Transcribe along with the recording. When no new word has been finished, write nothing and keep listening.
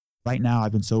Right now,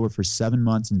 I've been sober for 7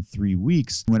 months and 3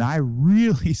 weeks. When I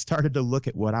really started to look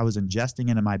at what I was ingesting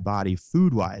into my body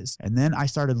food-wise, and then I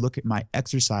started to look at my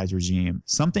exercise regime,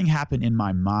 something happened in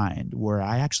my mind where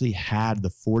I actually had the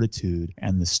fortitude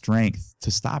and the strength to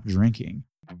stop drinking.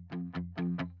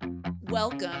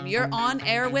 Welcome. You're on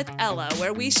air with Ella,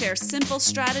 where we share simple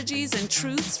strategies and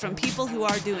truths from people who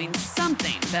are doing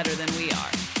something better than we are.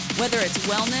 Whether it's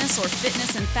wellness or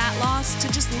fitness and fat loss,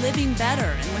 to just living better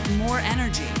and with more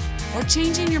energy, or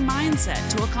changing your mindset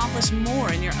to accomplish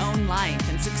more in your own life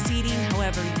and succeeding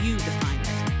however you define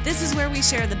it. This is where we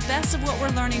share the best of what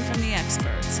we're learning from the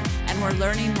experts, and we're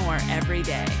learning more every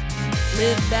day.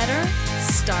 Live better,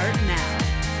 start now.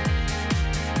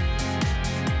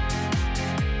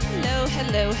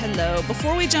 Hello.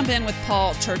 Before we jump in with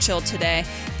Paul Churchill today,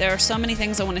 there are so many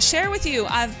things I want to share with you.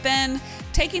 I've been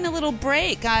taking a little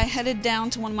break. I headed down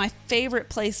to one of my favorite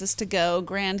places to go,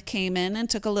 Grand Cayman, and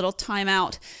took a little time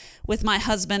out with my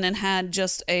husband and had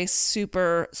just a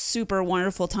super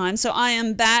wonderful time. So I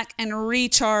am back and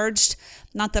recharged.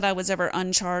 Not that I was ever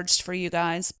uncharged for you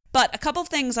guys. But a couple of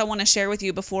things I want to share with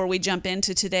you before we jump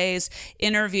into today's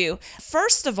interview.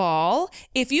 First of all,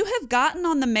 if you have gotten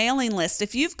on the mailing list,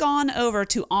 if you've gone over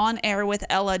to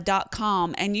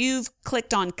onairwithella.com and you've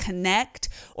clicked on connect,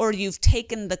 or you've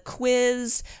taken the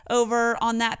quiz over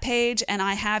on that page and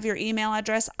I have your email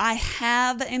address, I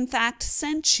have in fact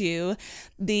sent you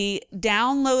the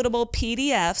downloadable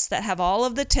PDFs that have all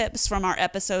of the tips from our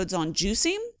episodes on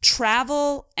juicing,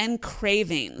 travel, and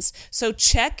cravings. So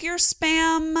check your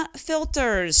spam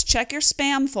filters, check your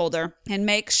spam folder, and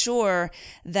make sure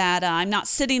that I'm not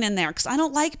sitting in there, because I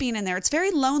don't like being in there. It's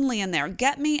very lonely in there.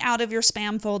 Get me out of your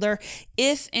spam folder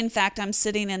if in fact I'm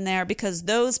sitting in there, because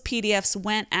those PDFs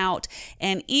went out.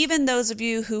 And even those of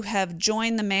you who have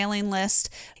joined the mailing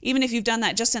list, even if you've done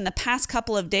that just in the past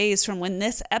couple of days from when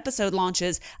this episode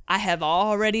launches, I have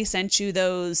already sent you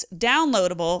those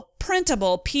downloadable,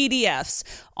 printable PDFs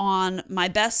on my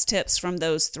best tips from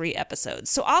those 3 episodes.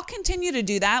 So I'll continue to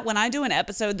do that. When I do an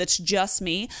episode that's just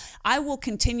me, I will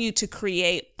continue to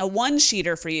create a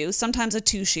 1-sheeter for you, sometimes a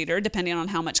 2-sheeter, depending on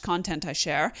how much content I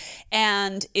share.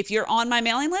 And if you're on my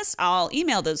mailing list, I'll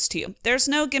email those to you. There's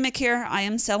no gimmick here. I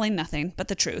am selling nothing but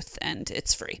the truth, and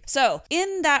it's free. So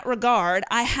in that regard,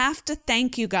 I have to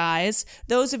thank you guys,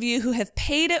 those of you who have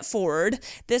paid it forward.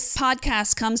 This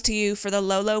podcast comes to you for the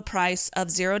low price of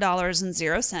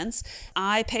 $0.00.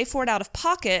 I pay for it out of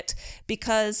pocket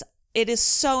because it is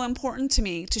so important to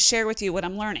me to share with you what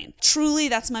I'm learning. Truly,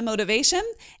 that's my motivation.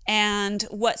 And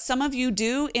what some of you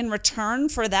do in return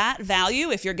for that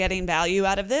value, if you're getting value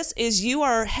out of this, is you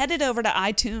are headed over to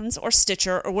iTunes or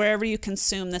Stitcher or wherever you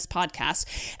consume this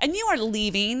podcast, and you are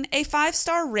leaving a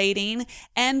 5-star rating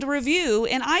and review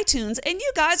in iTunes, and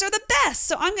you guys are the best.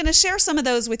 So I'm going to share some of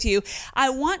those with you. I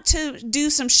want to do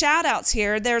some shout outs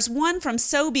here. There's one from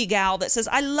Sobe Gal that says,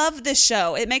 I love this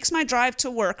show. It makes my drive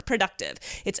to work productive.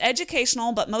 It's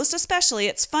educational, but most especially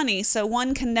it's funny, so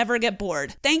one can never get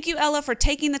bored. Thank you, Ella, for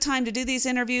taking the time to do these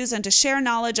interviews and to share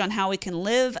knowledge on how we can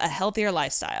live a healthier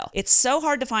lifestyle. It's so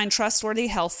hard to find trustworthy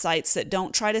health sites that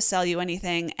don't try to sell you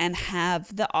anything and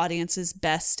have the audience's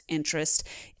best interest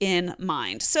in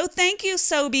mind. So thank you,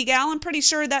 Sobe Gal. I'm pretty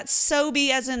sure that's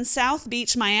Sobe as in South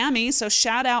Beach, Miami. So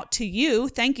shout out to you.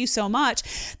 Thank you so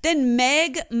much. Then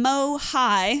Meg Mo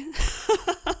High,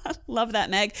 love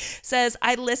that, Meg, says,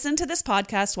 I listen to this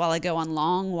podcast while I go on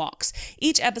long walks.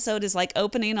 Each episode is like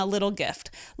opening a little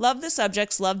gift. Love the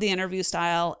subjects, love the interview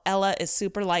style. Ella is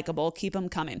super likable. Keep them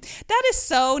coming. That is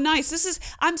so nice.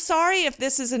 I'm sorry if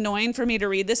this is annoying for me to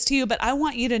read this to you, but I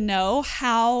want you to know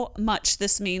how much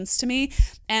this means to me.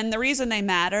 And the reason they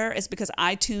matter is because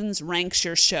iTunes ranks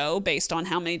your show based on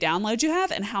how many downloads you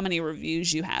have and how many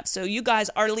reviews you have. So you guys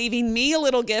are leaving me a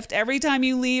little gift every time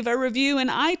you leave a review in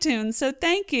iTunes. So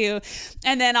thank you.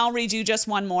 And then I'll read you just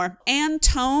one more.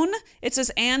 Antone, it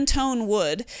says Antone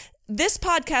Wood. This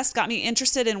podcast got me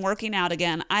interested in working out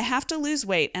again. I have to lose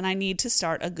weight and I need to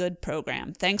start a good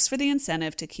program. Thanks for the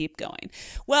incentive to keep going.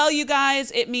 Well, you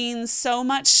guys, it means so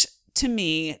much to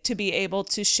me to be able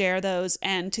to share those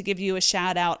and to give you a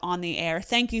shout out on the air.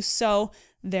 Thank you so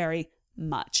very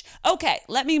much. Okay,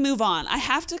 let me move on. I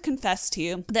have to confess to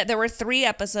you that there were 3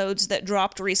 episodes that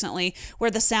dropped recently where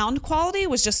the sound quality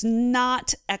was just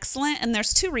not excellent, and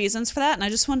there's 2 reasons for that, and I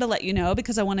just wanted to let you know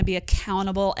because I want to be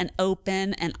accountable and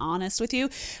open and honest with you.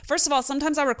 First of all,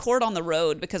 sometimes I record on the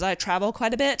road because I travel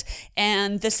quite a bit,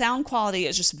 and the sound quality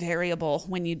is just variable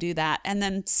when you do that. And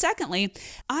then secondly,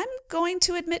 I'm going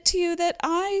to admit to you that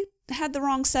I had the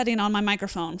wrong setting on my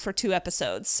microphone for 2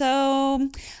 episodes. So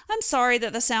I'm sorry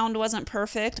that the sound wasn't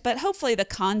perfect, but hopefully the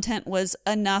content was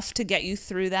enough to get you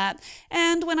through that.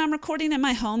 And when I'm recording in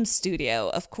my home studio,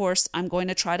 of course, I'm going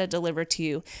to try to deliver to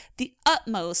you the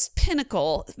utmost,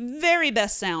 pinnacle, very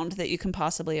best sound that you can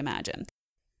possibly imagine.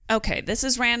 Okay, this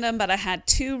is random, but I had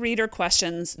 2 reader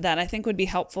questions that I think would be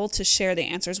helpful to share the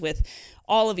answers with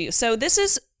all of you. So this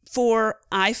is for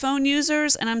iPhone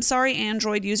users, and I'm sorry,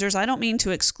 Android users, I don't mean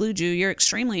to exclude you. You're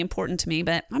extremely important to me,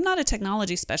 but I'm not a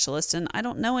technology specialist, and I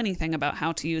don't know anything about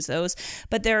how to use those.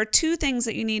 But there are 2 things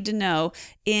that you need to know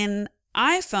in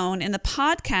iPhone, in the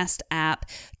podcast app.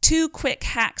 2 quick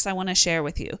hacks I want to share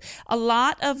with you. A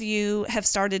lot of you have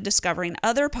started discovering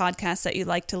other podcasts that you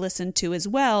like to listen to as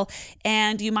well,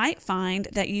 and you might find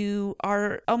that you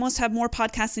are almost have more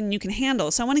podcasts than you can handle.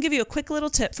 So I want to give you a quick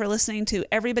little tip for listening to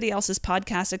everybody else's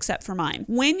podcast except for mine.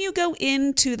 When you go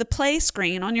into the play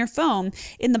screen on your phone,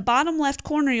 in the bottom left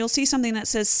corner, you'll see something that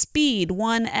says Speed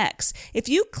 1x. If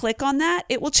you click on that,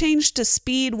 it will change to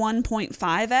Speed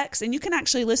 1.5x, and you can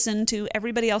actually listen to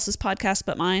everybody else's podcast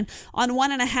but mine on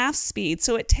 1.5 speed,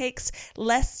 so it takes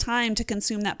less time to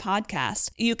consume that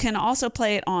podcast. You can also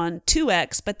play it on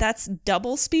 2x, but that's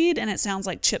double speed and it sounds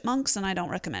like chipmunks, and I don't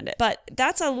recommend it. But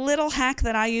that's a little hack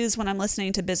that I use when I'm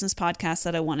listening to business podcasts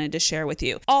that I wanted to share with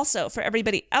you. Also, for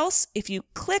everybody else, if you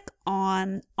click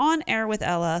on Air with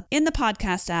Ella in the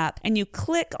podcast app and you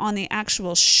click on the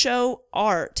actual show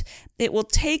art, it will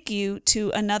take you to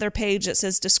another page that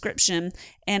says description,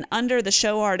 and under the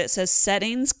show art it says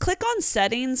settings. Click on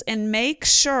settings and make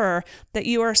sure that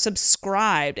you are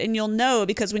subscribed, and you'll know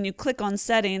because when you click on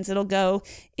settings, it'll go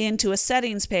into a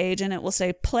settings page and it will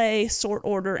say play, sort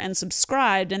order, and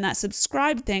subscribed, and that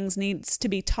subscribed things needs to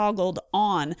be toggled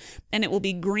on, and it will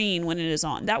be green when it is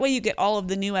on. That way you get all of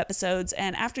the new episodes,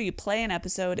 and after you play an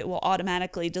episode, it will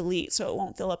automatically delete, so it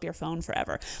won't fill up your phone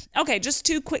forever. Okay, just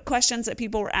 2 quick questions that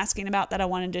people were asking about that I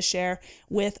wanted to share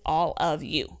with all of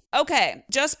you. Okay,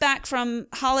 just back from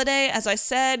holiday, as I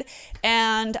said,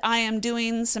 and I am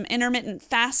doing some intermittent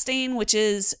fasting, which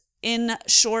is, in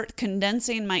short,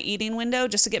 condensing my eating window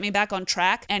just to get me back on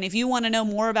track. And if you want to know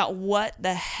more about what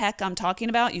the heck I'm talking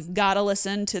about, you've got to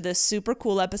listen to this super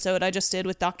cool episode I just did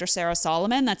with Dr. Sarah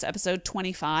Solomon. That's episode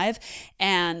 25.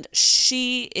 And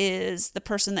she is the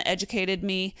person that educated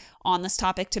me on this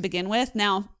topic to begin with.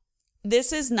 Now,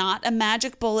 this is not a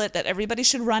magic bullet that everybody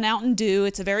should run out and do.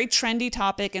 It's a very trendy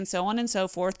topic and so on and so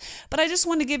forth. But I just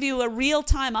want to give you a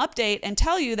real-time update and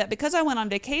tell you that because I went on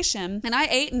vacation and I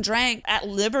ate and drank at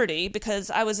liberty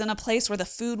because I was in a place where the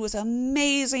food was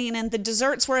amazing and the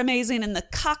desserts were amazing and the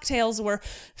cocktails were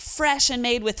fresh and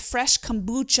made with fresh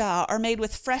kombucha or made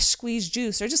with fresh squeezed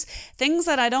juice or just things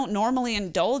that I don't normally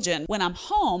indulge in when I'm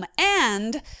home.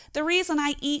 And the reason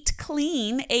I eat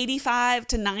clean 85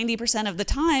 to 90% of the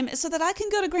time is so that I can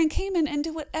go to Grand Cayman and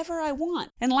do whatever I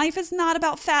want. And life is not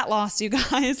about fat loss, you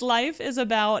guys. Life is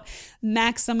about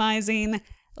maximizing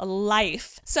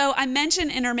life. So I mention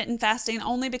intermittent fasting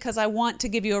only because I want to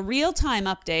give you a real-time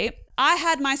update. I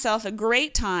had myself a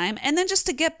great time, and then just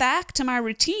to get back to my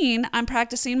routine, I'm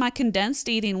practicing my condensed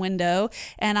eating window,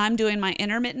 and I'm doing my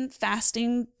intermittent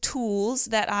fasting tools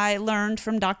that I learned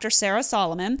from Dr. Sarah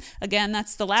Solomon. Again,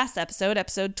 that's the last episode,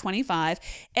 episode 25,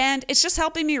 and it's just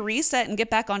helping me reset and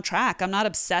get back on track. I'm not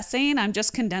obsessing, I'm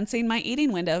just condensing my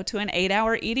eating window to an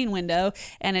 8-hour eating window,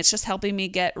 and it's just helping me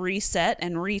get reset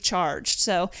and recharged.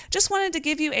 So just wanted to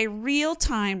give you a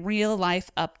real-time, real-life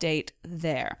update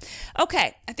there.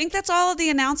 Okay, I think that's all of the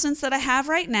announcements that I have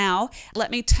right now.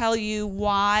 Let me tell you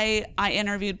why I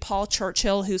interviewed Paul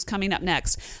Churchill, who's coming up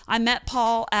next. I met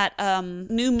Paul at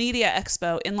New Media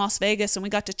Expo in Las Vegas, and we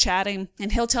got to chatting,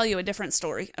 and he'll tell you a different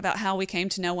story about how we came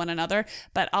to know one another,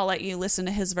 but I'll let you listen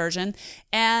to his version.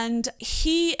 And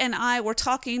he and I were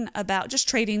talking about just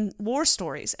trading war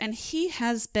stories, and he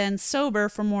has been sober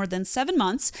for more than 7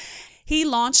 months. He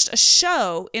launched a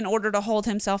show in order to hold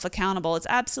himself accountable. It's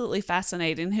absolutely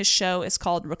fascinating. His show is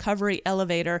called Recovery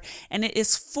Elevator, and it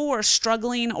is for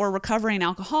struggling or recovering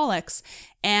alcoholics.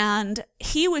 And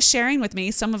he was sharing with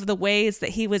me some of the ways that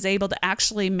he was able to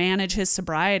actually manage his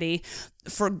sobriety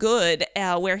for good,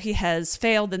 where he has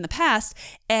failed in the past.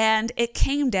 And it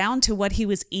came down to what he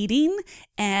was eating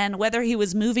and whether he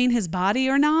was moving his body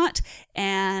or not,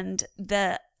 and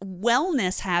the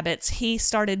wellness habits he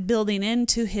started building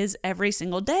into his every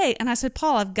single day. And I said,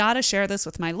 Paul, I've got to share this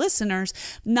with my listeners,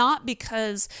 not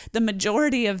because the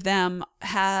majority of them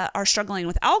are struggling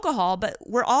with alcohol, but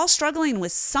we're all struggling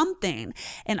with something.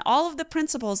 And all of the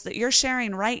principles that you're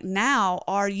sharing right now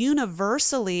are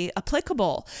universally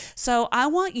applicable. So I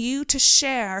want you to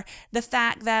share the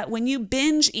fact that when you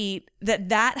binge eat,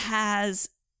 that has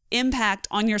impact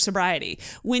on your sobriety.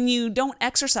 When you don't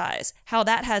exercise, how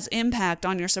that has impact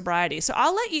on your sobriety. So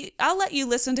I'll let you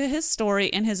listen to his story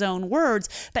in his own words.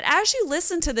 But as you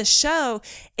listen to the show,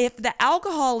 if the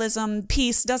alcoholism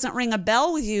piece doesn't ring a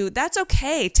bell with you, that's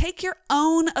okay. Take your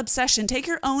own obsession, take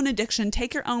your own addiction,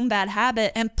 take your own bad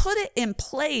habit and put it in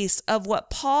place of what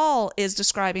Paul is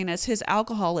describing as his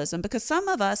alcoholism. Because some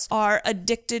of us are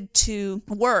addicted to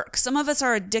work. Some of us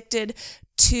are addicted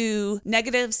to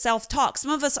negative self-talk.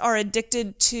 Some of us are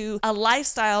addicted to a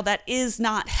lifestyle that is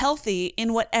not healthy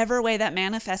in whatever way that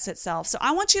manifests itself. So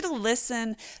I want you to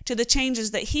listen to the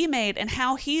changes that he made and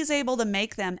how he's able to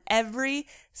make them every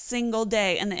single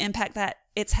day and the impact that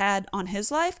it's had on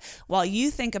his life while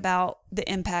you think about the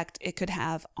impact it could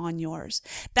have on yours.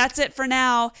 That's it for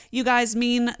now. You guys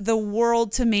mean the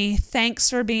world to me. Thanks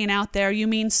for being out there. You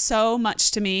mean so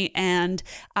much to me, and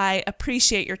I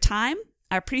appreciate your time.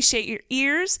 I appreciate your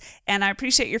ears, and I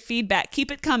appreciate your feedback.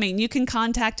 Keep it coming. You can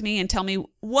contact me and tell me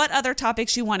what other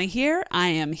topics you want to hear. I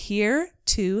am here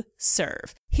to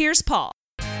serve. Here's Paul.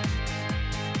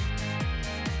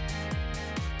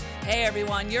 Hey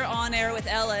everyone, you're on air with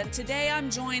Ella, and today I'm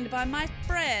joined by my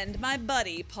friend, my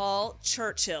buddy, Paul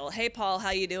Churchill. Hey Paul, how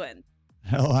you doing?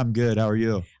 Oh, I'm good. How are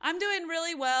you? I'm doing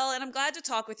really well, and I'm glad to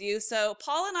talk with you. So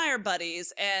Paul and I are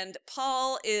buddies, and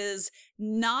Paul is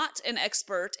not an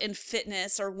expert in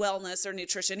fitness or wellness or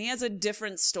nutrition. He has a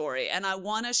different story, and I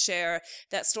want to share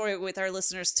that story with our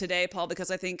listeners today, Paul,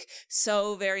 because I think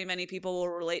so very many people will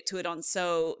relate to it on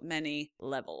so many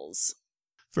levels.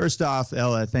 First off,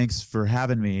 Ella, thanks for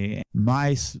having me.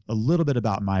 A little bit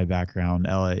about my background,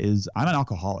 Ella, is I'm an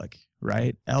alcoholic,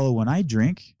 right? Ella, when I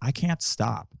drink, I can't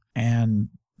stop. And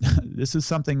this is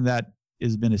something that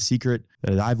has been a secret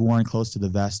that I've worn close to the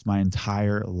vest my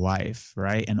entire life,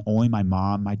 right? And only my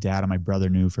mom, my dad, and my brother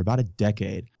knew for about a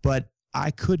decade. But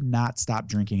I could not stop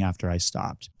drinking after I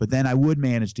stopped. But then I would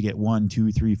manage to get 1,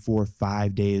 2, 3, 4,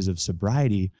 5 days of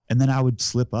sobriety, and then I would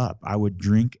slip up. I would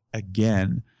drink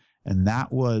again. And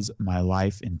that was my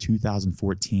life in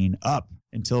 2014 up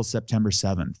until September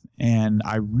 7th. And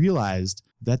I realized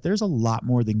that there's a lot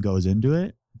more than goes into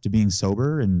it to being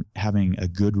sober and having a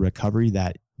good recovery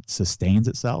that sustains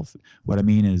itself. What I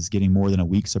mean is getting more than a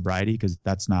week sobriety, because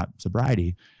that's not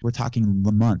sobriety. We're talking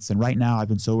months. And right now I've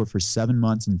been sober for 7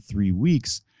 months and 3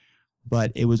 weeks,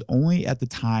 but it was only at the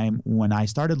time when I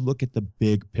started to look at the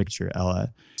big picture,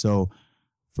 Ella. So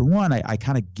for one, I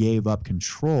kind of gave up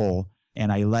control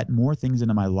and I let more things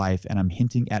into my life, and I'm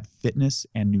hinting at fitness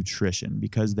and nutrition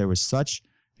because there was such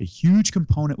a huge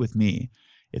component with me.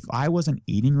 If I wasn't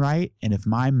eating right and if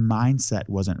my mindset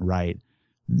wasn't right,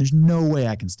 there's no way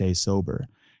I can stay sober.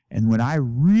 And when I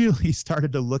really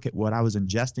started to look at what I was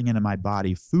ingesting into my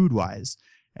body food-wise,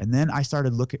 and then I started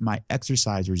to look at my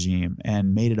exercise regime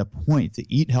and made it a point to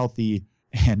eat healthy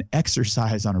and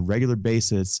exercise on a regular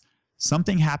basis,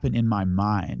 something happened in my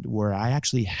mind where I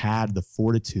actually had the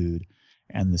fortitude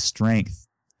and the strength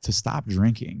to stop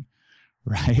drinking,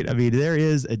 right? I mean, there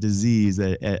is a disease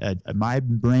that my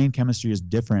brain chemistry is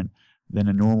different than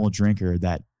a normal drinker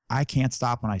that I can't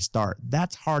stop when I start.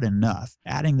 That's hard enough.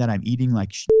 Adding that I'm eating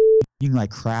like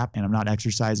crap and I'm not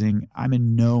exercising, I'm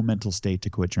in no mental state to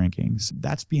quit drinking. So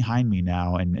that's behind me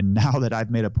now. And now that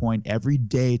I've made a point every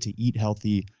day to eat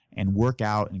healthy and work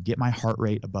out and get my heart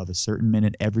rate above a certain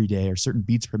minute every day or certain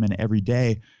beats per minute every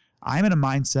day, I'm in a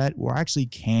mindset where I actually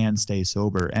can stay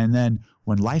sober. And then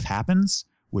when life happens,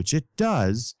 which it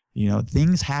does,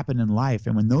 things happen in life.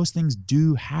 And when those things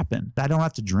do happen, I don't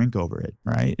have to drink over it,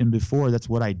 right? And before, that's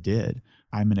what I did.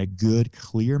 I'm in a good,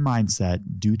 clear mindset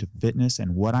due to fitness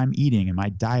and what I'm eating and my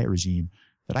diet regime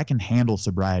that I can handle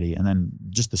sobriety and then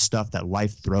just the stuff that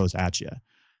life throws at you.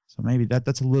 So maybe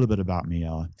that's a little bit about me,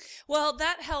 Ella. Well,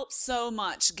 that helps so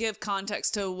much give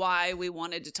context to why we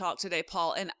wanted to talk today,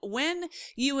 Paul. And when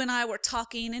you and I were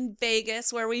talking in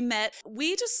Vegas where we met,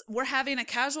 we just were having a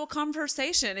casual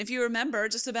conversation, if you remember,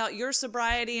 just about your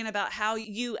sobriety and about how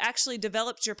you actually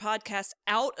developed your podcast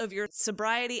out of your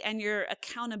sobriety and your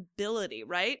accountability,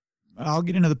 right? I'll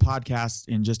get into the podcast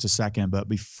in just a second, but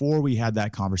before we had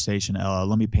that conversation, Ella,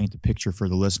 let me paint the picture for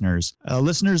the listeners.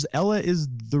 Ella is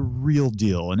the real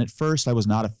deal. And at first, I was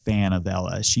not a fan of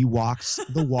Ella. She walks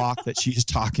the walk that she's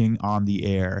talking on the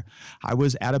air. I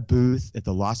was at a booth at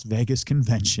the Las Vegas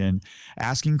convention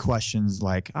asking questions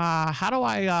like, how do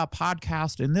I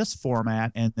podcast in this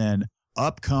format? And then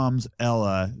up comes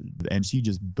Ella, and she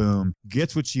just, boom,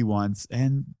 gets what she wants.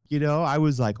 And, I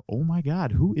was like, oh my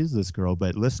God, who is this girl?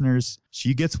 But listeners,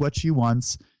 she gets what she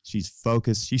wants. She's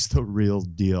focused. She's the real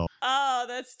deal. Oh,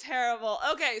 that's terrible.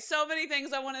 Okay, so many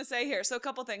things I want to say here. So a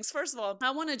couple things. First of all,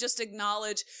 I want to just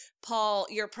acknowledge, Paul,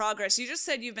 your progress. You just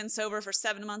said you've been sober for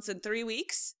 7 months and 3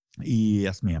 weeks.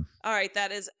 Yes, ma'am. All right,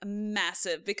 that is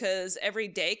massive because every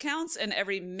day counts and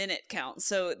every minute counts.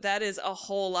 So that is a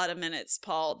whole lot of minutes,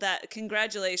 Paul. That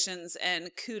congratulations and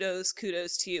kudos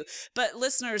to you. But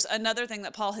listeners, another thing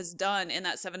that Paul has done in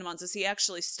that 7 months is he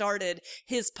actually started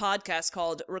his podcast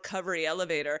called Recovery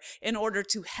Elevator in order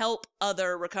to help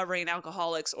other recovering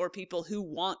alcoholics or people who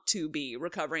want to be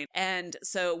recovering. And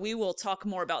so we will talk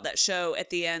more about that show at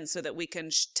the end so that we can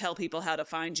tell people how to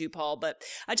find you, Paul. But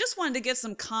I just wanted to give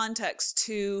some context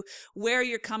to where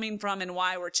you're coming from and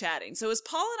why we're chatting. So as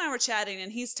Paul and I were chatting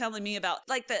and he's telling me about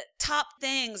like the top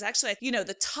things, actually,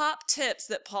 the top tips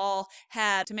that Paul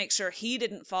had to make sure he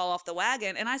didn't fall off the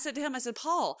wagon. And I said to him, I said,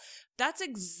 Paul, that's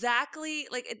exactly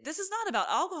this is not about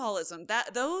alcoholism.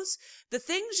 The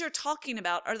things you're talking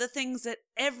about are the things that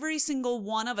every single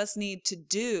one of us need to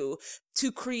do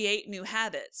to create new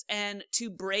habits and to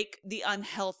break the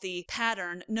unhealthy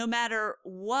pattern, no matter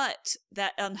what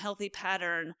that unhealthy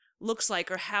pattern looks like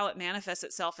or how it manifests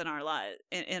itself in our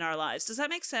lives. Does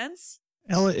that make sense?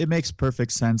 Ella, it makes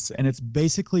perfect sense. And it's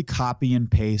basically copy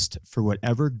and paste for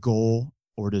whatever goal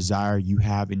or desire you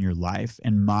have in your life.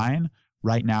 And mine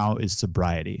right now is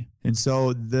sobriety. And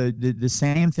so the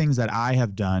same things that I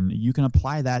have done, you can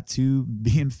apply that to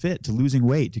being fit, to losing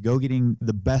weight, to go getting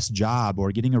the best job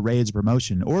or getting a raise,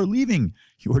 promotion, or leaving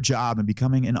your job and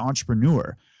becoming an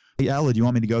entrepreneur. Hey, Ella, do you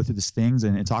want me to go through these things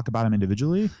and talk about them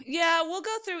individually? Yeah, we'll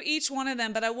go through each one of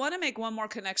them, but I want to make one more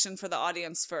connection for the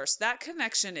audience first. That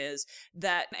connection is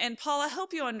that, and Paul, I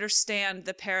hope you understand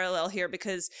the parallel here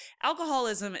because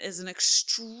alcoholism is an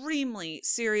extremely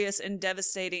serious and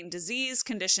devastating disease,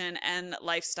 condition, and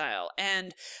lifestyle.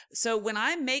 And so when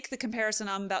I make the comparison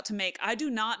I'm about to make, I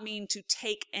do not mean to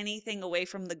take anything away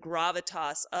from the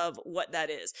gravitas of what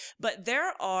that is, but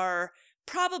there are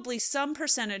probably some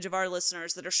percentage of our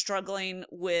listeners that are struggling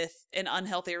with an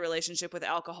unhealthy relationship with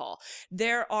alcohol.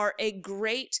 There are a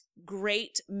great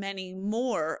many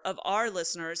more of our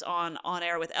listeners on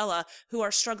Air with Ella who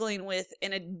are struggling with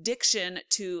an addiction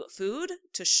to food,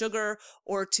 to sugar,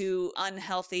 or to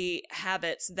unhealthy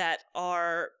habits that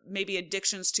are maybe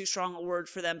addiction's too strong a word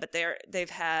for them, but they've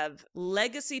have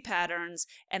legacy patterns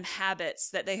and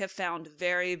habits that they have found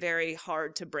very, very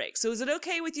hard to break. So is it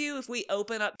okay with you if we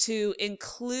open up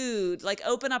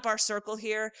our circle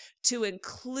here to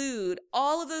include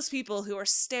all of those people who are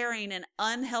staring an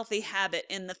unhealthy habit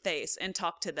in the face and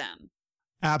talk to them?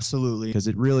 Absolutely, because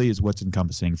it really is what's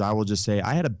encompassing. I will just say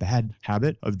I had a bad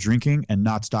habit of drinking and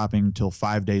not stopping until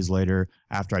 5 days later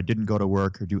after I didn't go to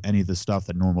work or do any of the stuff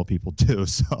that normal people do.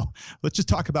 So let's just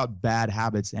talk about bad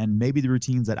habits and maybe the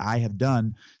routines that I have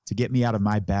done to get me out of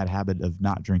my bad habit of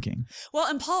not drinking. Well,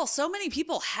 and Paul, so many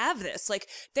people have this.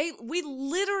 We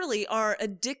literally are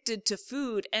addicted to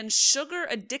food, and sugar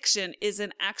addiction is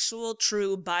an actual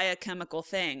true biochemical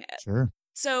thing. Sure.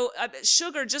 So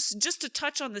sugar, just to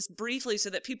touch on this briefly so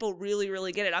that people really,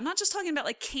 really get it. I'm not just talking about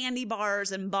like candy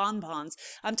bars and bonbons.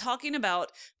 I'm talking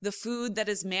about the food that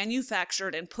is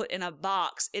manufactured and put in a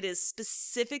box. It is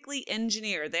specifically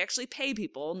engineered. They actually pay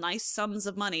people nice sums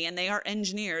of money, and they are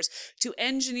engineers to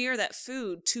engineer that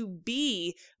food to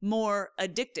be more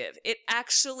addictive. It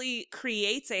actually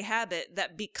creates a habit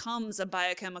that becomes a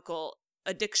biochemical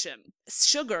addiction.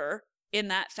 Sugar, in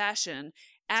that fashion,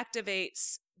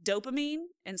 activates dopamine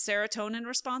and serotonin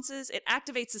responses. It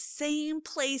activates the same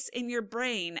place in your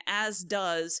brain as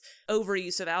does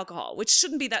overuse of alcohol, which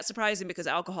shouldn't be that surprising because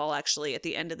alcohol actually at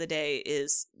the end of the day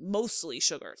is mostly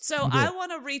sugar. So I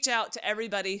want to reach out to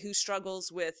everybody who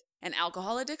struggles with an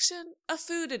alcohol addiction, a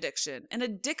food addiction, an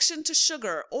addiction to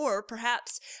sugar, or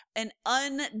perhaps an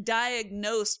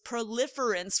undiagnosed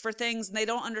proliferance for things and they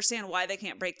don't understand why they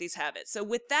can't break these habits. So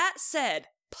with that said,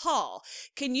 Paul,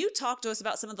 can you talk to us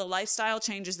about some of the lifestyle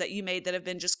changes that you made that have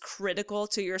been just critical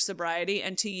to your sobriety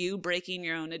and to you breaking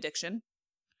your own addiction?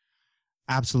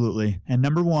 Absolutely. And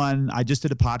number one, I just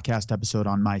did a podcast episode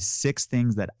on my 6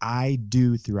 things that I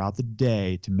do throughout the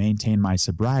day to maintain my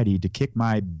sobriety, to kick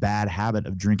my bad habit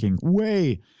of drinking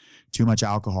way too much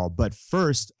alcohol. But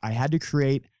first, I had to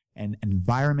create an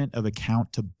environment of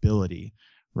accountability,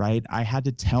 right? I had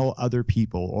to tell other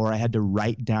people, or I had to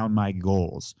write down my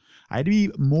goals. I had to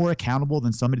be more accountable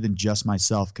than somebody than just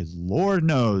myself, because Lord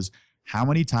knows how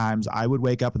many times I would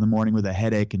wake up in the morning with a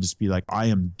headache and just be like, I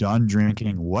am done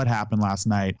drinking. What happened last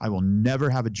night? I will never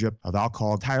have a drip of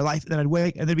alcohol entire life. And then I'd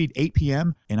wake and then it'd be 8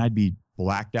 p.m. and I'd be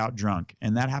blacked out drunk.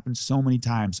 And that happened so many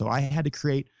times. So I had to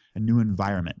create a new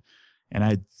environment. And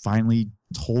I finally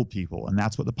told people, and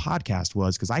that's what the podcast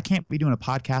was, because I can't be doing a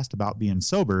podcast about being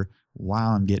sober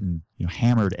while I'm getting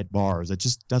hammered at bars. It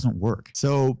just doesn't work.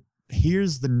 So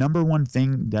here's the number one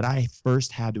thing that I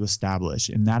first had to establish,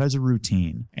 and that is a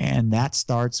routine. And that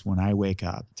starts when I wake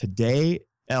up. Today,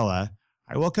 Ella,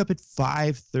 I woke up at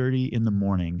 5:30 in the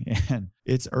morning, and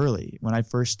it's early when I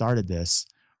first started this,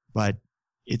 but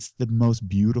it's the most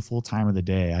beautiful time of the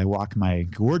day. I walk my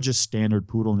gorgeous standard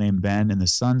poodle named Ben, and the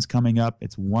sun's coming up.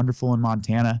 It's wonderful in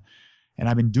Montana. And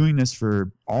I've been doing this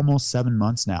for almost 7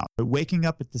 months now, but waking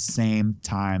up at the same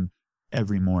time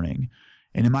every morning.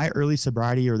 And in my early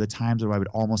sobriety, or the times where I would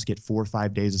almost get 4 or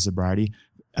 5 days of sobriety,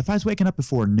 if I was waking up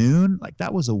before noon, like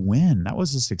that was a win. That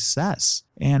was a success.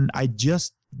 And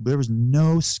there was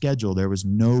no schedule. There was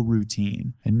no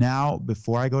routine. And now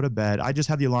before I go to bed, I just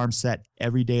have the alarm set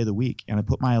every day of the week. And I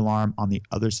put my alarm on the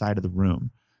other side of the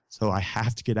room. So I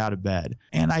have to get out of bed.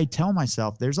 And I tell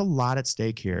myself there's a lot at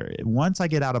stake here. Once I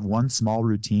get out of one small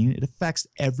routine, it affects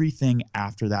everything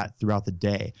after that throughout the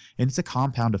day. And it's a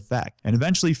compound effect. And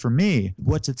eventually for me,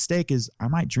 what's at stake is I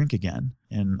might drink again,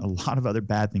 and a lot of other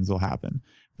bad things will happen.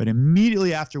 But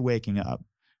immediately after waking up,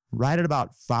 right at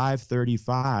about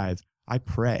 5:35, I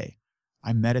pray,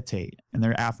 I meditate, and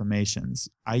there are affirmations.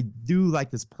 I do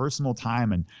like this personal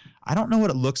time, and I don't know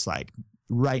what it looks like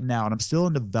right now, and I'm still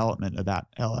in development of that,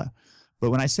 Ella.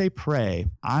 But when I say pray,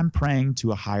 I'm praying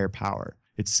to a higher power.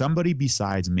 It's somebody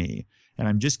besides me, and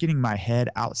I'm just getting my head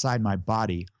outside my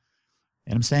body,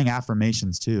 and I'm saying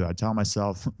affirmations too. I tell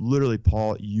myself, literally,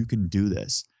 Paul, you can do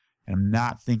this. And I'm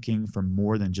not thinking for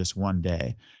more than just one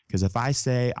day. Because if I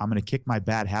say I'm going to kick my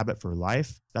bad habit for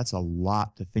life, that's a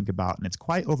lot to think about, and it's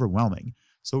quite overwhelming.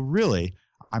 So really,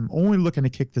 I'm only looking to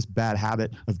kick this bad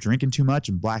habit of drinking too much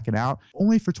and blacking out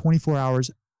only for 24 hours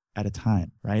at a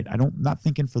time, right? Not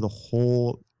thinking for the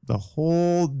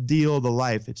whole deal of the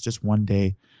life. It's just one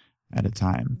day at a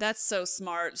time. That's so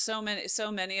smart. So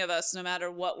many of us, no matter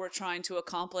what we're trying to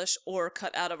accomplish or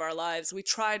cut out of our lives, we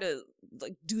try to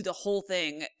do the whole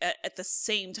thing at the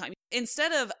same time.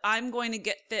 Instead of I'm going to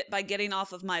get fit by getting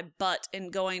off of my butt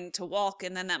and going to walk,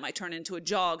 and then that might turn into a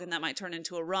jog, and that might turn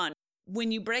into a run.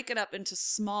 When you break it up into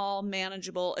small,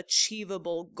 manageable,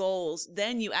 achievable goals,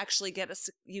 then you actually get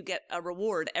a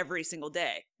reward every single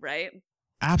day, right?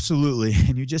 Absolutely.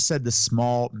 And you just said the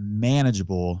small,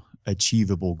 manageable,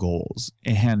 achievable goals.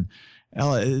 And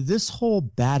Ella, this whole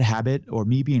bad habit, or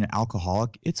me being an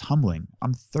alcoholic, it's humbling.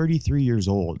 I'm 33 years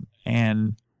old,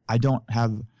 and I don't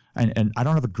have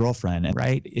a girlfriend,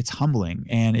 right? It's humbling.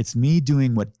 And it's me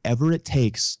doing whatever it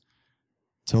takes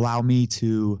to allow me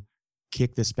to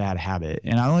kick this bad habit.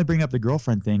 And I only bring up the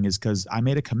girlfriend thing is because I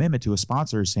made a commitment to a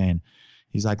sponsor saying,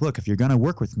 he's like, look, if you're going to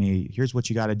work with me, here's what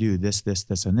you got to do, this,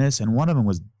 and this. And one of them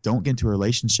was, don't get into a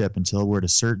relationship until we're at a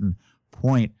certain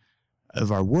point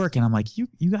of our work. And I'm like, you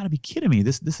got to be kidding me.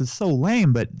 This is so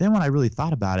lame. But then when I really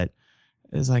thought about it,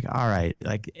 it's like, all right,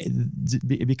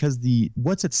 because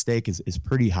what's at stake is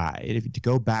pretty high. To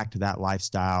go back to that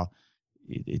lifestyle,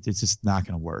 it's just not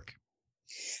going to work.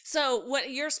 So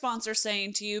what your sponsor's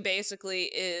saying to you basically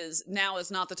is, now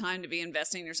is not the time to be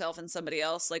investing yourself in somebody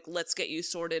else. Like, let's get you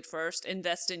sorted first,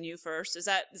 invest in you first. Is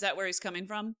that where he's coming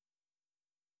from?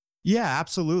 Yeah,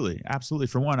 absolutely. Absolutely.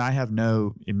 For one, I have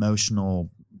no emotional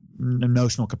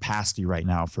capacity right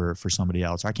now for somebody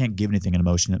else. I can't give anything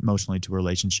emotionally to a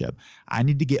relationship. I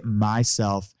need to get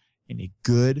myself in a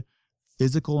good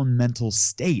physical and mental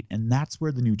state. And that's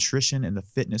where the nutrition and the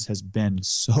fitness has been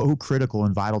so critical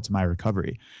and vital to my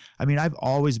recovery. I mean, I've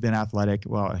always been athletic.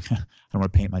 Well, I don't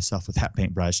want to paint myself with that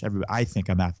paintbrush. I think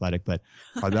I'm athletic, but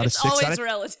probably about it's a 6 always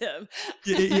relative.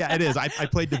 Yeah, it is. I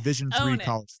played Division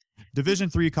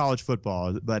III college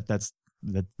football, but that's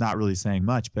not really saying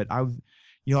much. But I've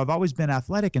always been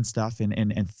athletic and stuff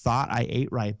and thought I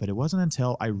ate right, but it wasn't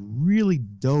until I really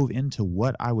dove into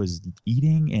what I was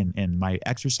eating and my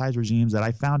exercise regimes that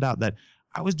I found out that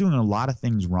I was doing a lot of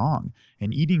things wrong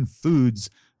and eating foods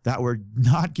that were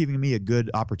not giving me a good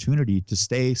opportunity to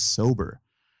stay sober.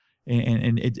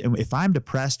 And if I'm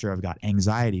depressed or I've got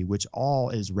anxiety, which all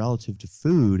is relative to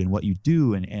food and what you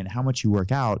do and how much you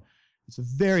work out, it's a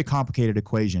very complicated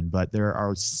equation, but there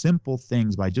are simple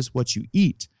things by just what you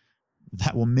eat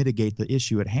that will mitigate the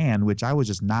issue at hand, which I was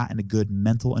just not in a good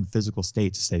mental and physical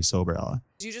state to stay sober, Ella.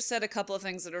 You just said a couple of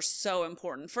things that are so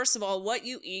important. First of all, what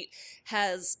you eat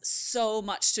has so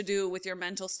much to do with your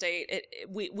mental state.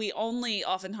 We only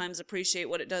oftentimes appreciate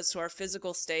what it does to our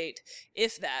physical state,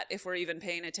 if we're even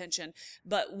paying attention.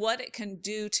 But what it can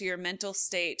do to your mental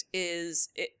state is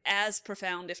as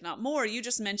profound, if not more. You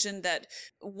just mentioned that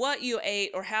what you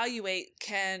ate or how you ate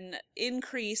can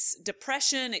increase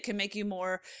depression. It can make you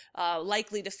more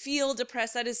likely to feel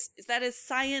depressed. That is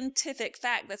scientific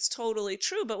fact. That's totally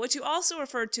true. But what you also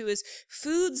referred to is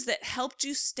foods that helped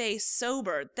you stay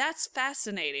sober. That's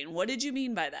fascinating. What did you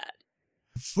mean by that?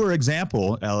 For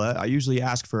example, Ella, I usually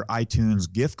ask for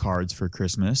iTunes gift cards for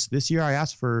Christmas. This year I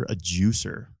asked for a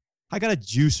juicer. I got a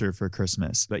juicer for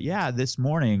Christmas. But yeah, this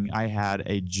morning I had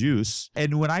a juice.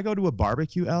 And when I go to a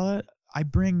barbecue, Ella, I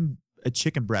bring a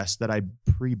chicken breast that I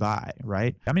pre-buy,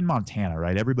 right? I'm in Montana,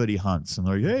 right? Everybody hunts and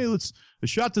they're like, hey, I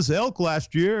shot this elk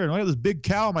last year and I got this big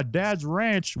cow on my dad's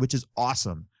ranch, which is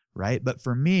awesome, right? But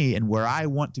for me and where I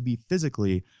want to be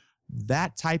physically,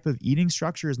 that type of eating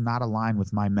structure is not aligned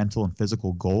with my mental and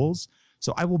physical goals.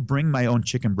 So I will bring my own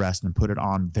chicken breast and put it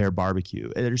on their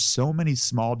barbecue. There's so many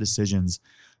small decisions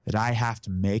that I have to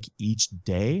make each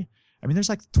day. I mean, there's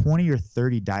like 20 or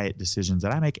 30 diet decisions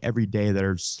that I make every day that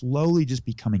are slowly just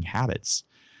becoming habits.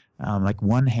 Like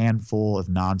one handful of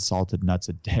non-salted nuts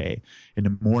a day. In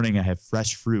the morning, I have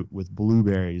fresh fruit with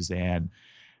blueberries and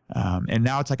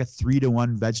now it's like a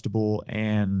 3-to-1 vegetable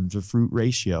and fruit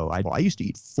ratio. I used to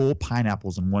eat full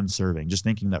pineapples in one serving, just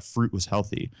thinking that fruit was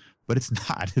healthy, but it's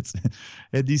not.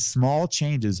 These small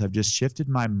changes have just shifted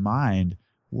my mind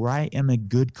where I am in a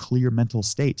good, clear mental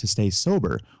state to stay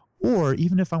sober. Or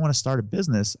even if I want to start a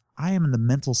business, I am in the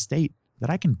mental state that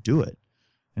I can do it.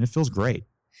 And it feels great.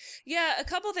 Yeah, a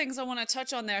couple things I want to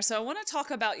touch on there. So I want to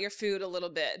talk about your food a little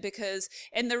bit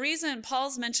and the reason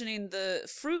Paul's mentioning the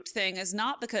fruit thing is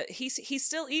not because he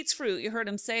still eats fruit. You heard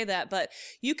him say that, but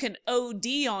you can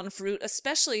OD on fruit,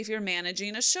 especially if you're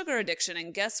managing a sugar addiction.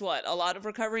 And guess what? A lot of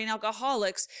recovering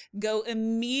alcoholics go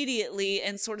immediately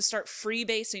and sort of start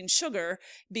freebasing sugar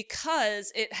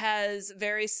because it has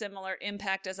very similar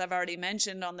impact, as I've already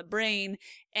mentioned, on the brain,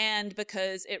 and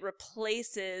because it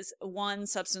replaces one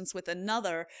substance with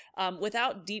another.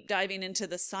 Without deep diving into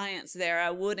the science there, I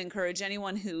would encourage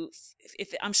anyone who,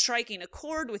 if I'm striking a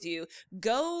chord with you,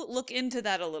 go look into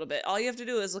that a little bit. All you have to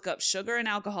do is look up sugar and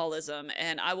alcoholism,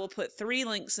 and I will put 3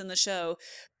 links in the show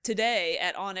today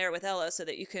at On Air with Ella so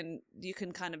that you can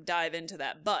kind of dive into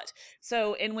that. But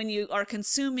and when you are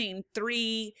consuming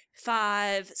 3,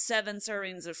 5, 7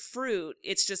 servings of fruit,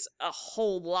 it's just a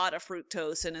whole lot of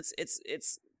fructose, and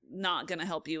it's not going to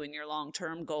help you in your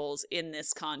long-term goals in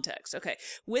this context. Okay.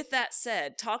 With that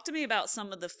said, talk to me about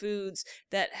some of the foods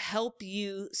that help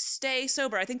you stay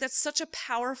sober. I think that's such a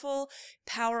powerful,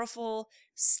 powerful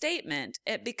statement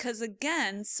because,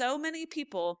 again, so many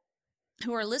people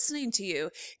who are listening to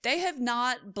you, they have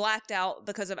not blacked out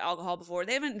because of alcohol before.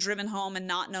 They haven't driven home and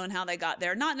not known how they got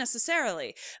there. Not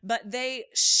necessarily, but they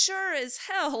sure as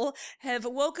hell have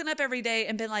woken up every day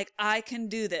and been like, I can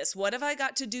do this. What have I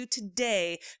got to do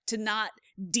today to not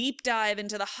deep dive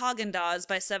into the Haagen-Dazs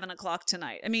by 7:00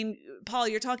 tonight? I mean, Paul,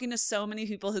 you're talking to so many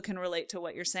people who can relate to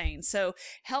what you're saying. So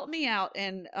help me out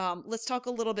and let's talk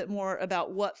a little bit more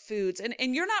about what foods,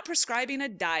 and you're not prescribing a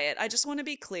diet. I just want to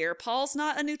be clear. Paul's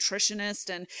not a nutritionist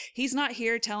and he's not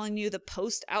here telling you the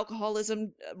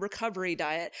post-alcoholism recovery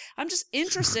diet. I'm just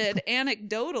interested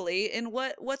anecdotally in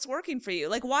what's working for you.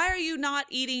 Like, why are you not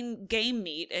eating game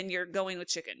meat and you're going with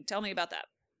chicken? Tell me about that.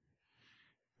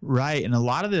 Right. And a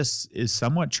lot of this is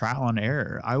somewhat trial and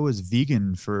error. I was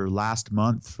vegan for last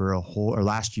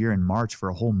year in March for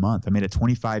a whole month. I made it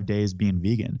 25 days being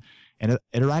vegan. And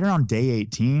right around day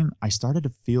 18, I started to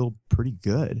feel pretty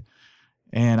good.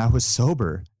 And I was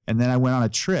sober. And then I went on a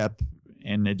trip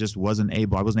and it just wasn't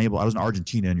able. I was in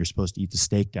Argentina and you're supposed to eat the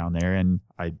steak down there. And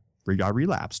I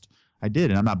relapsed. I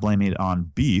did. And I'm not blaming it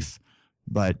on beef,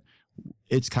 but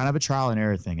it's kind of a trial and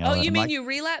error thing. Oh, you mean you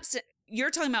relapsed?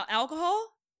 You're talking about alcohol?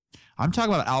 I'm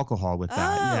talking about alcohol with that.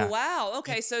 Oh, yeah. Wow.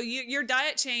 Okay. So your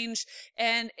diet changed,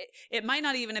 and it might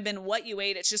not even have been what you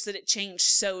ate. It's just that it changed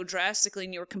so drastically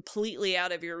and you were completely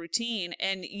out of your routine,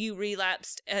 and you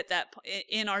relapsed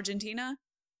in Argentina?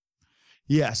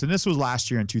 Yes. And this was last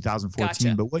year in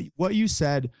 2014. Gotcha. But what you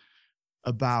said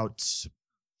about,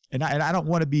 and I don't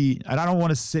want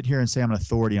to sit here and say I'm an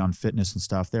authority on fitness and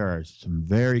stuff. There are some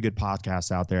very good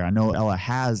podcasts out there. I know Ella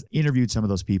has interviewed some of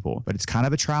those people, but it's kind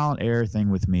of a trial and error thing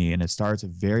with me. And it starts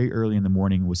very early in the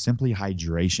morning with simply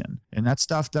hydration. And that's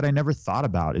stuff that I never thought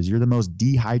about is you're the most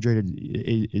dehydrated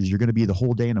is you're going to be the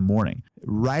whole day in the morning.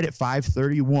 Right at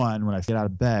 5:31 when I get out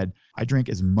of bed, I drink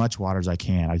as much water as I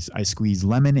can. I squeeze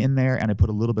lemon in there and I put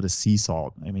a little bit of sea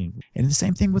salt. I mean, and the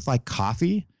same thing with like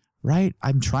coffee, right?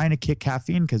 I'm trying to kick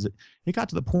caffeine because it got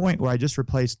to the point where I just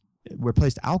replaced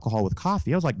alcohol with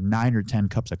coffee. I was like 9 or 10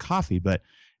 cups of coffee,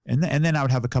 and then I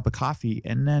would have a cup of coffee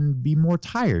and then be more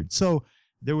tired. So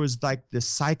there was like this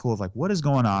cycle of like, what is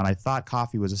going on? I thought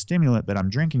coffee was a stimulant, but I'm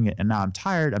drinking it and now I'm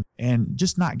tired and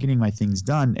just not getting my things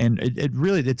done. And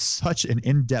it's such an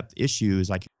in-depth issue.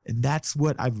 Is like, and that's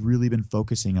what I've really been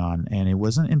focusing on. And it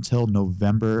wasn't until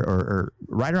November or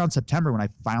right around September when I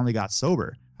finally got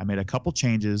sober. I made a couple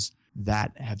changes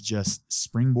that have just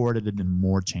springboarded into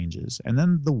more changes. And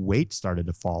then the weight started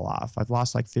to fall off. I've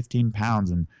lost like 15 pounds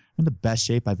and I'm in the best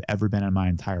shape I've ever been in my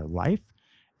entire life.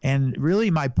 And really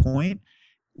my point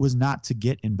was not to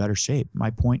get in better shape. My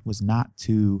point was not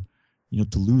to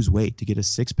lose weight, to get a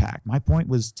six pack. My point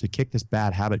was to kick this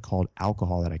bad habit called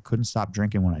alcohol that I couldn't stop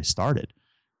drinking when I started.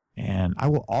 And I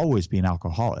will always be an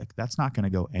alcoholic. That's not going to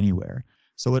go anywhere.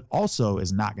 So it also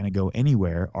is not going to go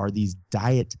anywhere are these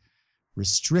diet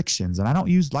restrictions. And I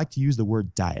don't like to use the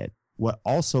word diet. What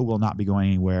also will not be going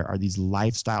anywhere are these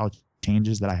lifestyle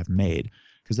changes that I have made,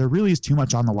 because there really is too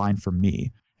much on the line for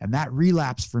me. And that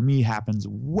relapse for me happens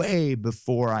way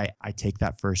before I take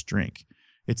that first drink.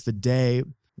 It's the day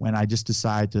when I just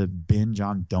decide to binge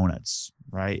on donuts,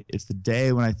 right? It's the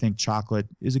day when I think chocolate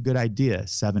is a good idea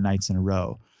 7 nights in a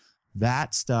row.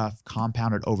 That stuff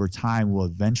compounded over time will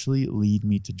eventually lead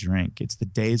me to drink. It's the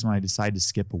days when I decide to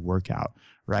skip a workout,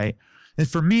 right? And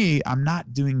for me, I'm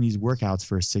not doing these workouts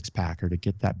for a six pack or to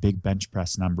get that big bench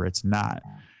press number. It's not.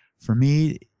 For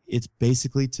me, it's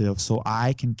basically so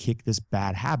I can kick this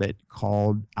bad habit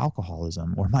called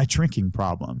alcoholism or my drinking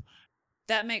problem.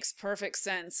 That makes perfect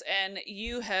sense. And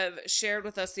you have shared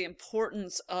with us the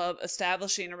importance of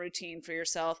establishing a routine for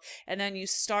yourself. And then you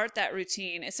start that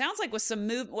routine. It sounds like with some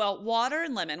water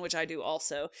and lemon, which I do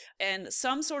also, and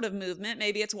some sort of movement.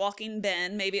 Maybe it's walking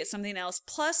Ben, maybe it's something else,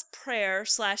 plus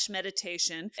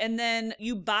prayer/meditation. And then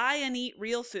you buy and eat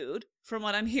real food. From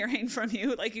what I'm hearing from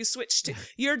you, like you switched to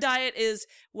your diet is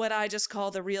what I just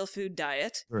call the real food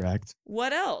diet. Correct.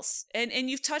 What else? And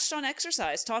you've touched on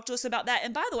exercise. Talk to us about that.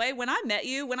 And by the way, when I met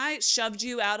you, when I shoved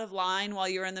you out of line while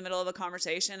you were in the middle of a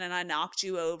conversation and I knocked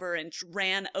you over and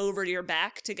ran over to your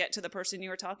back to get to the person you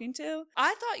were talking to,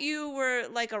 I thought you were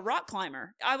like a rock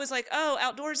climber. I was like, oh,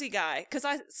 outdoorsy guy. Because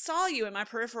I saw you in my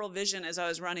peripheral vision as I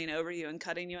was running over you and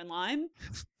cutting you in line.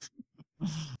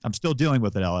 I'm still dealing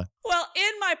with it, Ella. Well,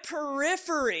 in my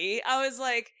periphery, I was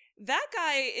like, that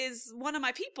guy is one of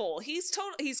my people. He's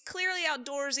clearly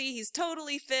outdoorsy. He's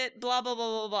totally fit, blah, blah, blah,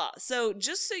 blah, blah. So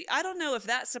I don't know if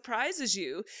that surprises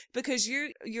you because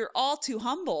you're all too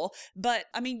humble, but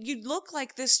I mean, you look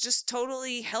like this just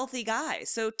totally healthy guy.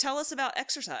 So tell us about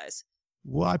exercise.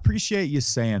 Well, I appreciate you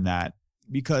saying that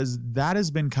because that has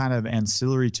been kind of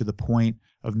ancillary to the point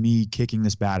of me kicking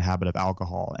this bad habit of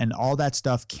alcohol. And all that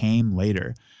stuff came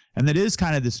later. And that is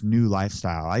kind of this new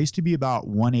lifestyle. I used to be about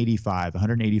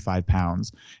 185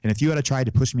 pounds. And if you had tried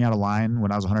to push me out of line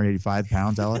when I was 185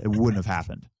 pounds, Ella, it wouldn't have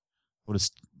happened. I would have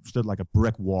stood like a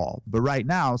brick wall. But right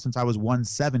now, since I was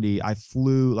 170, I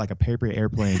flew like a paper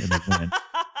airplane in the wind.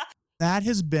 That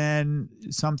has been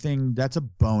something that's a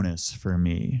bonus for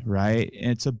me, right?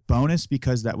 It's a bonus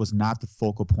because that was not the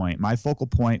focal point. My focal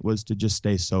point was to just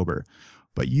stay sober.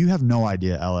 But you have no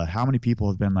idea, Ella, how many people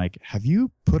have been like, have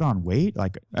you put on weight?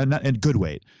 Like, and good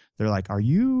weight. They're like, are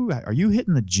you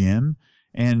hitting the gym?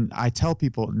 And I tell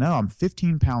people, no, I'm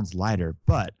 15 pounds lighter.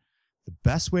 But the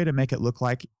best way to make it look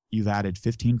like you've added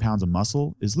 15 pounds of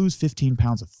muscle is lose 15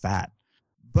 pounds of fat.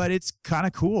 But it's kind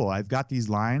of cool. I've got these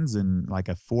lines and like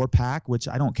a 4-pack, which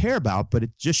I don't care about, but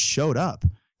it just showed up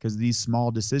because of these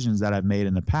small decisions that I've made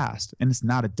in the past. And it's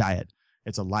not a diet.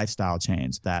 It's a lifestyle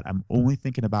change that I'm only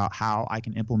thinking about how I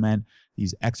can implement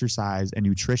these exercise and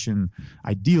nutrition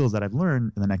ideals that I've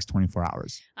learned in the next 24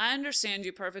 hours. I understand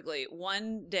you perfectly.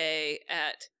 One day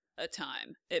at a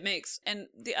time. And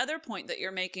the other point that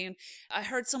you're making, I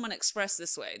heard someone express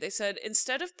this way. They said,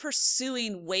 instead of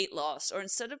pursuing weight loss or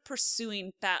instead of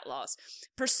pursuing fat loss,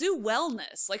 pursue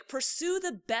wellness, like pursue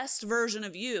the best version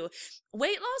of you.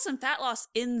 Weight loss and fat loss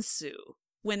ensue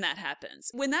when that happens.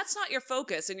 When that's not your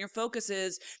focus and your focus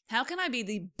is, how can I be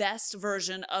the best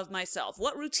version of myself?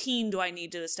 What routine do I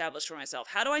need to establish for myself?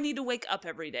 How do I need to wake up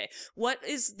every day? What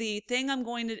is the thing I'm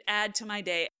going to add to my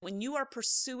day? When you are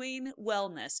pursuing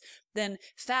wellness, then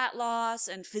fat loss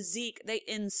and physique, they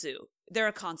ensue. They're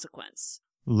a consequence.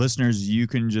 Listeners, you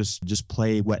can just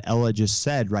play what Ella just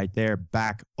said right there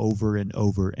back over and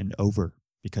over and over.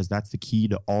 because that's the key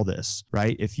to all this,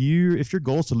 right? If your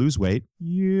goal is to lose weight,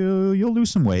 you'll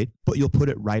lose some weight, but you'll put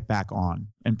it right back on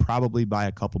and probably by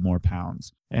a couple more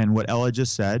pounds. And what Ella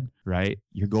just said, right?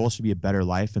 Your goal should be a better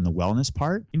life in the wellness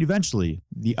part. And eventually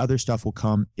the other stuff will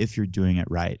come if you're doing it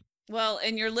right. Well,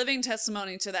 and your living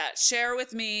testimony to that. Share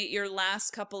with me your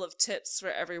last couple of tips for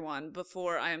everyone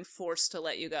before I am forced to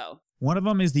let you go. One of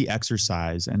them is the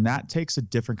exercise, and that takes a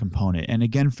different component. And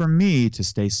again, for me to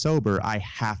stay sober, I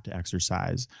have to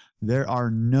exercise. There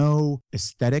are no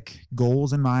aesthetic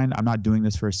goals in mind. I'm not doing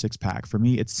this for a six pack. For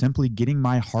me, it's simply getting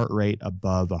my heart rate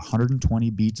above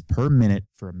 120 beats per minute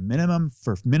for minimum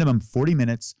 40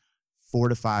 minutes, 4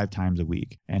 to 5 times a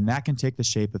week. And that can take the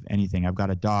shape of anything. I've got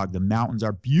a dog. The mountains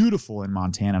are beautiful in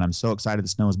Montana, and I'm so excited the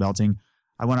snow is melting.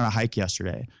 I went on a hike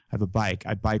yesterday. I have a bike.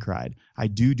 I bike ride. I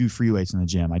do free weights in the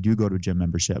gym. I do go to a gym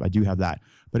membership. I do have that.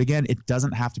 But again, it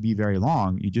doesn't have to be very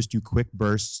long. You just do quick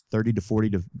bursts, 30 to 40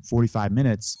 to 45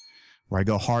 minutes, where I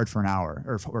go hard for an hour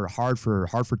or hard for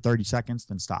 30 seconds,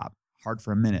 then stop. Hard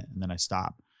for a minute, and then I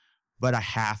stop. But I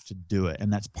have to do it.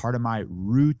 And that's part of my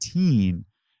routine,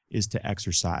 is to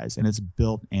exercise, and it's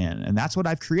built in. And that's what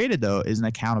I've created, though, is an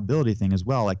accountability thing as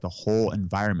well, like the whole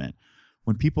environment.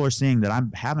 When people are seeing that I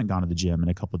haven't gone to the gym in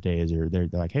a couple of days, or they're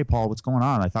like, hey, Paul, what's going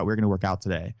on? I thought we were going to work out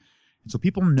today. And so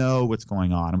people know what's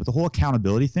going on. And with the whole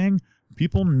accountability thing,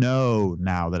 people know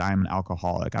now that I'm an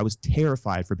alcoholic. I was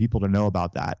terrified for people to know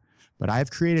about that. But I've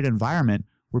created an environment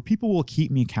where people will keep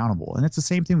me accountable. And it's the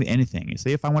same thing with anything.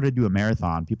 Say if I wanted to do a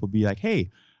marathon, people would be like, hey,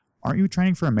 aren't you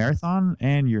training for a marathon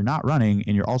and you're not running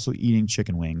and you're also eating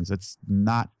chicken wings? That's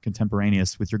not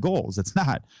contemporaneous with your goals. It's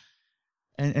not.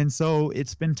 And so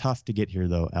it's been tough to get here,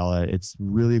 though, Ella. It's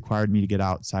really required me to get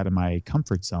outside of my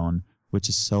comfort zone, which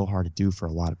is so hard to do for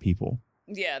a lot of people.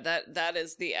 Yeah, that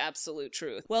is the absolute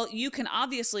truth. Well, you can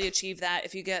obviously achieve that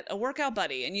if you get a workout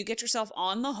buddy and you get yourself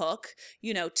on the hook,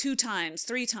 2 times,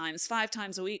 3 times, 5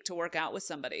 times a week to work out with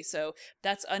somebody. So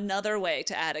that's another way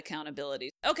to add accountability.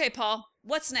 Okay, Paul,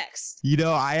 what's next?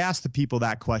 I asked the people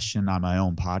that question on my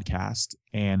own podcast.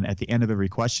 And at the end of every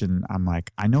question, I'm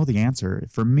like, I know the answer.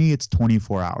 For me, it's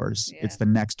 24 hours. Yeah. It's the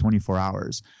next 24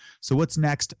 hours. So what's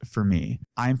next for me?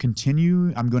 I'm going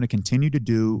to continue to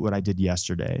do what I did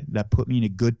yesterday. That put me in a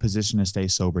good position to stay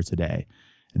sober today.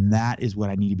 And that is what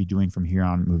I need to be doing from here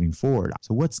on moving forward.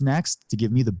 So what's next to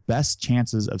give me the best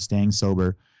chances of staying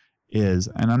sober is,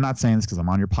 and I'm not saying this because I'm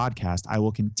on your podcast, I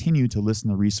will continue to listen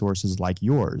to resources like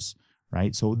yours,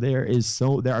 right? So there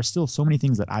are still so many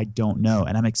things that I don't know.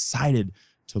 And I'm excited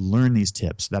to learn these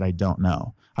tips that I don't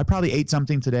know. I probably ate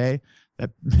something today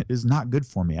that is not good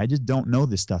for me. I just don't know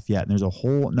this stuff yet. And there's a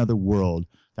whole another world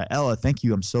that, Ella, thank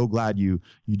you. I'm so glad you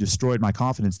destroyed my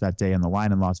confidence that day in the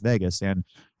line in Las Vegas. And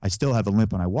I still have a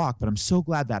limp when I walk, but I'm so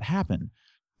glad that happened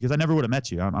because I never would have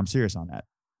met you. I'm serious on that.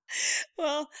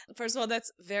 Well, first of all,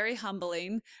 that's very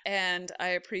humbling. And I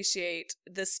appreciate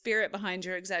the spirit behind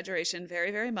your exaggeration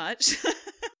very, very much.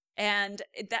 And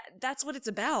that's what it's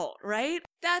about, right?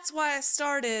 That's why I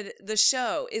started the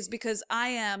show, is because I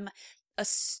am a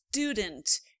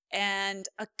student and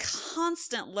a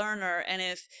constant learner. And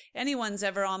if anyone's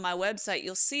ever on my website,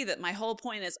 you'll see that my whole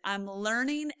point is I'm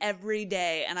learning every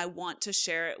day and I want to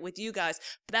share it with you guys.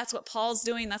 But that's what Paul's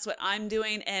doing. That's what I'm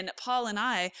doing. And Paul and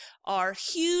I are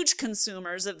huge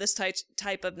consumers of this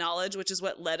type of knowledge, which is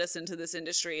what led us into this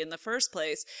industry in the first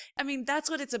place. I mean, that's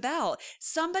what it's about.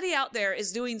 Somebody out there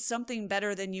is doing something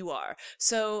better than you are.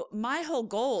 So my whole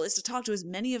goal is to talk to as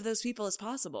many of those people as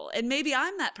possible. And maybe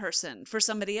I'm that person for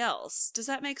somebody else. Does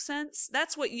that make sense?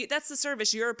 That's the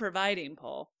service you're providing,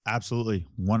 Paul. Absolutely.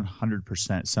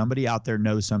 100%. Somebody out there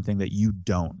knows something that you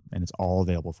don't, and it's all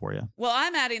available for you. Well,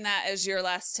 I'm adding that as your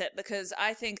last tip because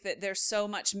I think that there's so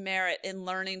much merit in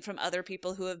learning from other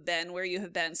people who have been where you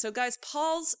have been. So guys,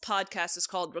 Paul's podcast is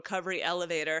called Recovery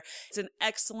Elevator. It's an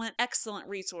excellent, excellent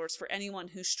resource for anyone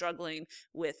who's struggling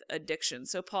with addiction.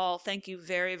 So Paul, thank you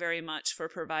very, very much for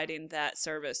providing that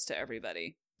service to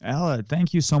everybody. Ella,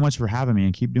 thank you so much for having me,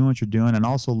 and keep doing what you're doing. And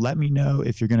also let me know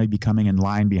if you're going to be coming in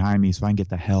line behind me so I can get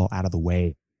the hell out of the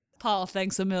way. Paul,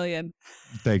 thanks a million.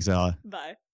 Thanks, Ella. Bye.